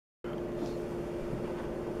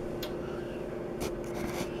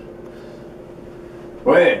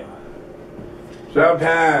Well,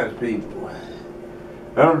 sometimes people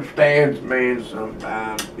understand me and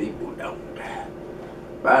sometimes people don't.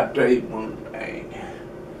 But I'll tell you one thing.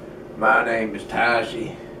 My name is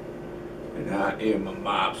Tashi, and I am a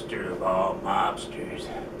mobster of all mobsters.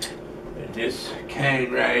 And this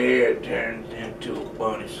cane right here turns into a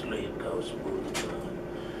bunny sleep ghost bullet gun.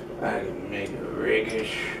 I can make a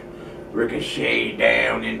ricochet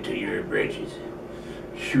down into your britches.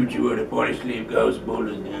 Shoot you with a bunny sleep ghost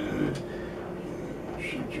bullet gun.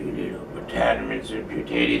 Shoot you little battlements of your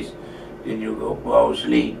titties. Then you'll go fall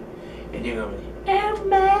asleep. And you're gonna be, "Oh,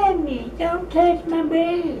 mommy, don't touch my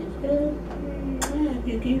breast.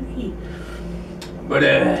 But,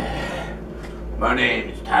 my name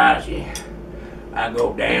is Tashi. I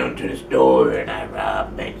go down to the store and I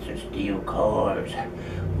rob banks and steal cars.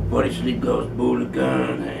 Bunny sleep ghost bullet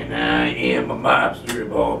gun, and I am a mobster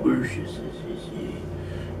of all bushes.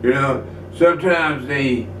 You know, sometimes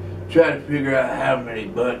they try to figure out how many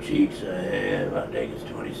butt cheeks I have. I think it's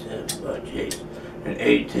 27 butt cheeks and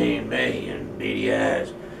 18 million beady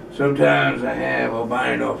eyes. Sometimes I have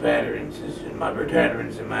albino fatterances and my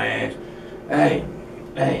protuberance in my ass. Hey,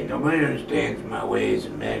 nobody understands my ways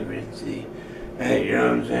of migrancy. Hey, you know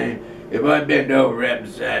what I'm saying? If I bend over right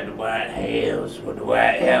beside the White House, would the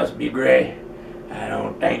White House be gray? I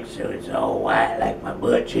don't think so. It's all white like my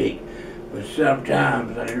butt cheek. But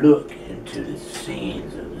sometimes I look into the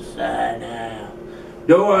scenes of the side now.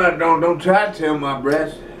 Don't try to tell my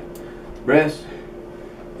breast. Breast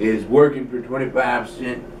is working for 25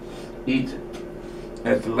 cents each.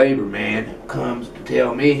 As the labor man comes to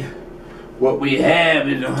tell me what we have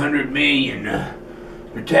is 100 million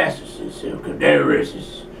metastasis or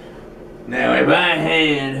cadaverosis. Now, if I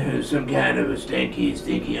had some kind of a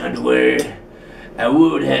stinky underwear, I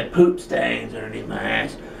would have poop stains underneath my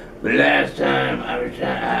ass. But last time I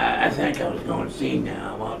think I was going to see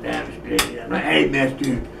now. I walked down the street. I'm like, "Hey,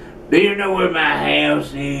 mister, do you know where my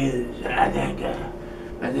house is?" I think I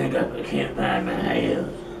can't find my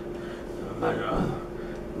house. But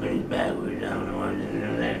it's backwards. I don't know what to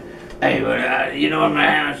do that. Hey, but you know where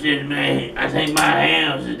my house is, man? I think my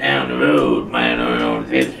house is down the road, man, on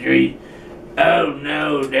 5th Street. Oh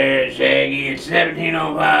no, there, Shaggy. It's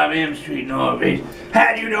 1705 M Street, Northeast.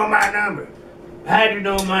 How'd you know my number? How'd you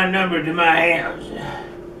know my number to my house?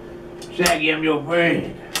 Shaggy, I'm your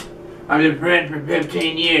friend. I'm your friend for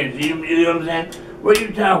 15 years. You know what I'm saying? What are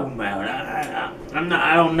you talking about?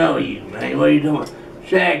 I don't know you, man. What are you doing?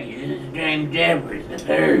 Shaggy, this is James Jeffries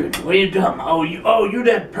III. What are you talking about? Oh, you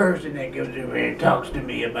that person that goes over here and talks to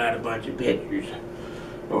me about a bunch of pictures.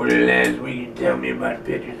 Over the last week, you tell me about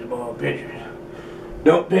pictures of all pictures.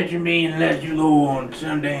 Don't picture me unless you go on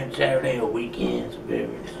Sunday and Saturday or weekends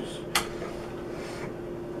appearances.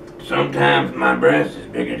 Sometimes my breast is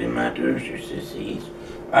bigger than my torture sissies.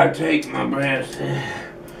 I take my breast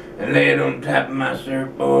and lay it on top of my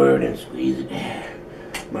surfboard and squeeze it down.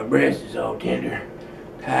 My breast is all tender.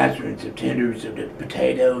 Hydrants of tenders of the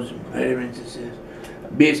potatoes and preferences.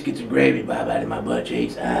 Biscuits and gravy pop out of my butt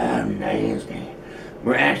cheeks. Nasty.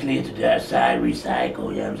 We're actually into the side recycle,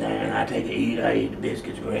 you know what I'm saying? I eat the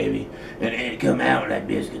biscuits gravy, and it come out like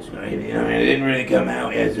biscuits gravy. You know, it didn't really come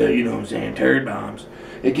out as, you know what I'm saying, turd bombs.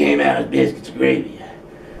 It came out as biscuits gravy.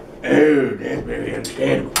 Oh, that's very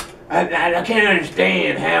understandable. I can't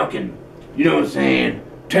understand how can, you know what I'm saying,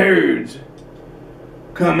 turds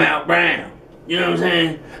come out brown. You know what I'm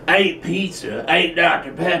saying? I eat pizza. I eat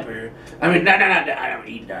Dr. Pepper. I mean, I don't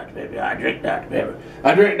eat Dr. Pepper. I drink Dr. Pepper.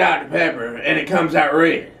 I drink Dr. Pepper, and it comes out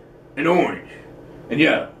red and orange and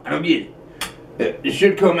yellow. I don't get it. It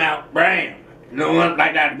should come out brown. You know,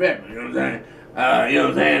 like Dr. Pepper. You know what I'm saying? You know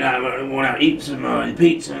what I'm saying? When I eat some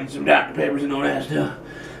pizza and some Dr. Peppers and all that stuff.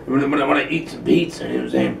 When I eat some pizza, you know what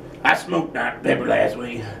I'm saying? I smoked Dr. Pepper last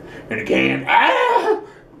week in a can.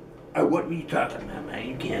 What were you talking about, man?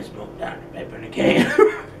 You can't smoke Dr. Pepper in a can.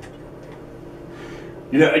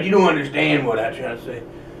 You don't understand what I try to say.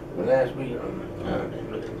 But last week,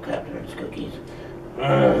 looking Captain's cookies.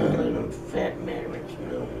 Them fat marrots,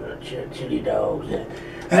 chili dogs.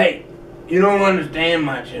 Hey, you don't understand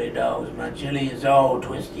my chili dogs. My chili is all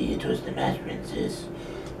twisty masses.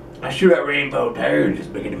 I shoot out rainbow turds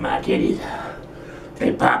just bigger than my titties.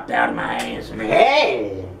 They popped out of my ass and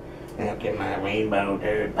hey! And I'll get my rainbow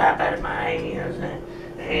turd pop out of my ass.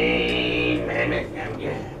 Hey, man,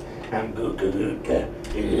 I'm good.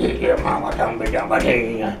 Your mama dumba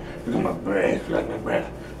hey. Look at my breath, look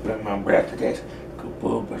at my breath. That's good.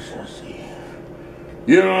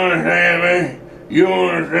 You don't understand me? You don't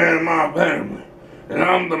understand my family. And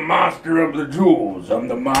I'm the master of the jewels. I'm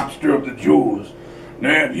the mobster of the jewels.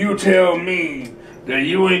 Now, if you tell me that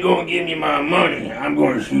you ain't gonna give me my money, I'm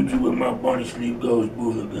gonna shoot you with my Bunny Sleep Ghost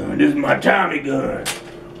bullet gun. This is my Tommy gun.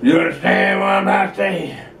 You understand what I'm about to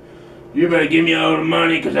say? You better give me all the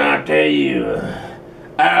money, cause I'll tell you,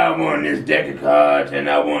 I won this deck of cards, and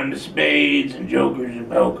I won the spades and jokers and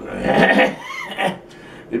poker.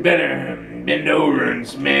 You better bend over and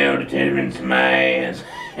smell the tenderness of my ass.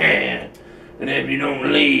 And if you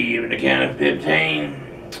don't leave at the count of 15,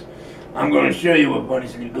 I'm gonna show you what Bunny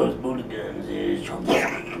Sleep Ghost bullet guns is.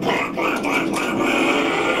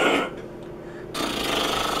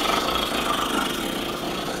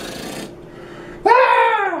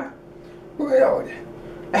 Ah! Well,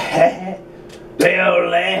 they all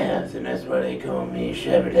laugh, and that's why they call me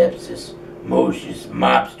Shepardepsis, Mosius,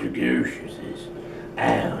 Mobster, Gershus.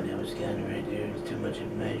 Ow, that was kind of right there. It's too much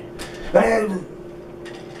information.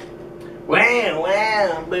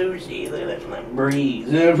 Wow, Boosie, look at that like Breeze.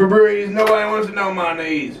 Febreze, nobody wants to know my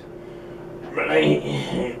knees.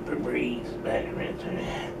 Febreze, back around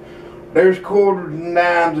there. There's quarters and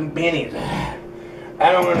dimes and pennies.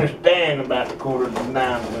 I don't understand about the quarters and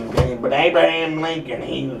dimes and pennies, but Abraham Lincoln,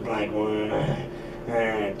 he was like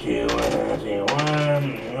 1, 2,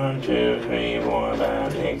 3, 4,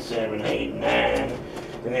 5, 6, 7, 8, 9.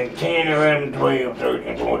 And then 10, 11, 12,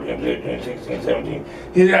 13, 14, 15, 16, 17.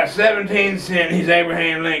 He's got 17 cents. He's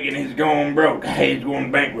Abraham Lincoln. He's going broke. He's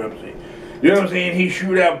going bankruptcy. You know what I'm saying? He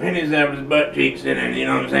shoot out pennies out of his butt cheeks, and you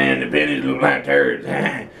know what I'm saying? The pennies look like turds.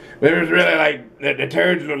 But it was really like, the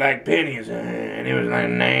turds look like pennies, and it was like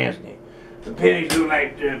nasty. The pennies look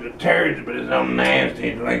like the turds, but it's so nasty.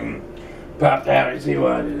 It's like popped out. You see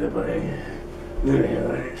what I did up there? Look at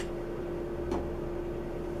that.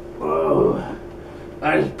 Whoa.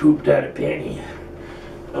 I just pooped out a penny.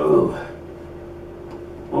 Oh.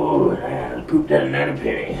 Oh, I just pooped out another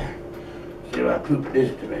penny. See what I pooped this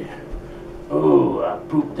today. Oh, I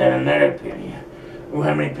pooped out another penny. Oh,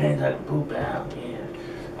 how many pennies I can poop out? Yeah.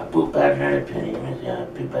 I pooped out another penny. Let me see how I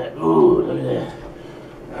poop out. Oh, look at that.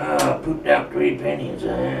 Oh, I pooped out 3 pennies.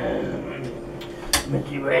 Let me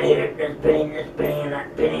see right here. This penny, and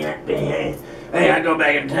that penny, that penny. Hey, I go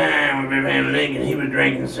back in time with Abraham Lincoln. He was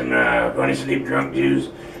drinking some Bunny Sleep drunk juice,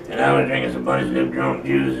 and I was drinking some Bunny Sleep drunk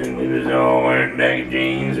juice, and we was all wearing baggy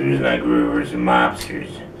jeans. We was like we were some mobsters.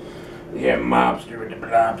 Yeah, mobster with the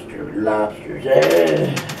lobsters.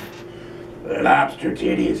 Lobster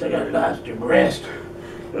titties. I got lobster breast.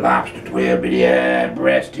 Lobster 12-bitty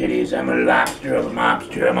breast titties. I'm a lobster. I'm a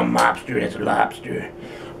mobster. I'm a mobster. That's a lobster.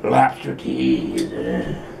 Lobster titties.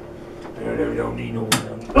 Don't need no.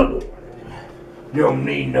 You don't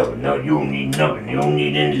need nothing. No, you don't need nothing. You don't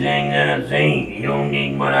need anything that I say. You don't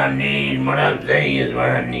need what I need. What I say is what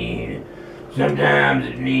I need. Sometimes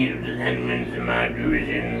it's needed the sentiments of my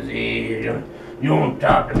traditions. You don't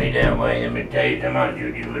talk to me that way. Let me tell you something. I'll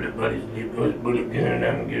shoot you with a Bunny Sleep Ghost bullet gun.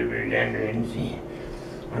 I'm Goobers Anderson.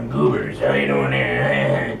 I'm Goobers. How you doing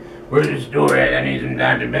there? Where's the store at? I need some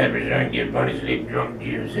Dr. Pepper so I can get Bunny Sleep drunk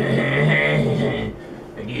juice. I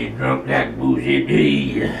get drunk like Boucher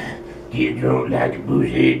D. Get drunk like a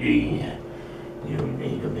Boucher D. You don't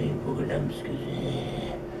need to be poker dumpsters.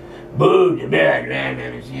 Boo, the bear drive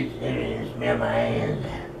down and sit there and smell my hands.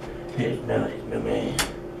 It's nice, my man.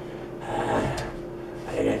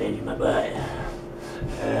 I got to itch my butt.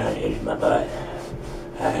 Itch my butt.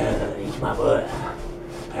 Itch my butt.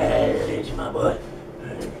 Itch my butt.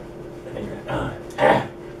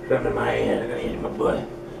 Something in my hand. I got to itch my butt.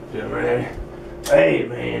 Something right there. Hey,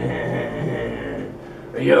 man.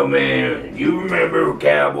 Yo, man, you remember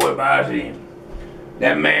Cowboy Bossy?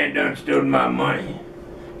 That man done stole my money.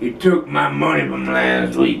 He took my money from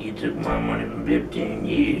last week. He took my money from 15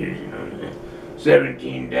 years, you know what I'm saying?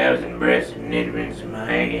 17,000 breasts and nitterments in my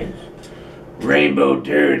hands. Rainbow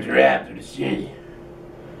turds are after the city.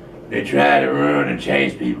 They try to run and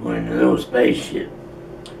chase people in a little spaceship.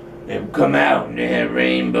 They come out and they have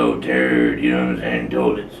rainbow turd, you know what I'm saying,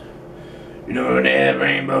 toilets. You know, when they have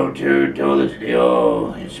rainbow turd toilets, they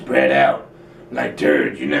all spread out like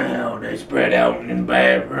turds. You know how they spread out in the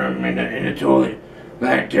bathroom, in the toilet,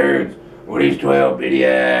 like turds. Well, these 12-bitty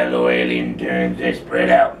little alien turds, they spread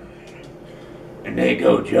out. And they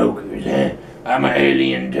go jokers, eh? I'm an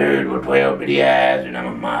alien turd with 12-bitty eyes, and I'm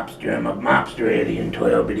a mobster. I'm a mobster alien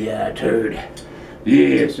 12-bitty eye turd.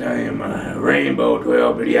 Yes, I am a rainbow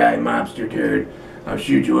 12-bitty eye mobster turd. I'll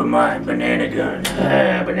shoot you with my banana gun.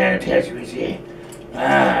 Banana tetris, yeah.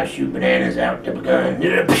 I shoot bananas out the gun.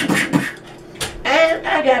 And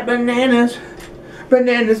I got bananas.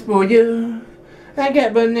 Bananas for you. I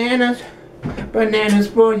got bananas. Bananas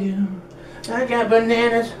for you. I got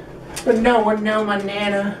bananas. But no one know my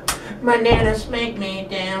nana. My nana smacked me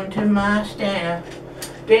down to my stamina.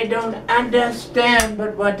 They don't understand,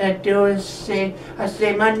 but what I do is say, I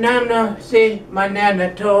say my nana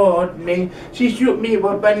told me. She shoot me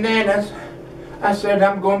with bananas. I said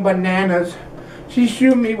I'm going bananas. She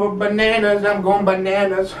shoot me with bananas, I'm going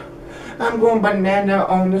bananas. I'm going banana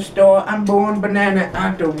on the store. I'm going banana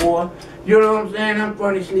out the war. You know what I'm saying? I'm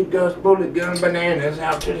funny, sleep ghost, bullet gun, bananas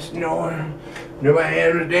out to the snore. Nobody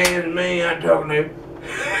understands me, I'm talking to him.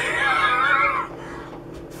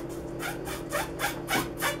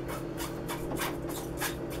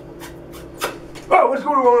 Oh, what's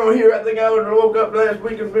going on here? I think I woke up last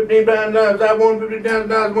week and $15,000. I won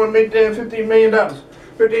 $50,000, won $15 million.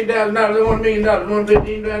 $15,000, I won $1 million, won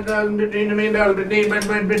 $15,000, $15 million, $15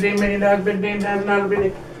 million,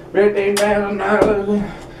 $15,000, $15,000,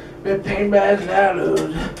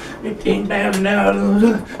 $15,000,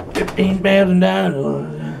 $15,000,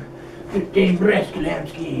 $15,000, 15 breast lamb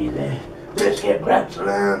skis, breast cat brat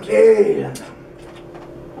salams, yeah.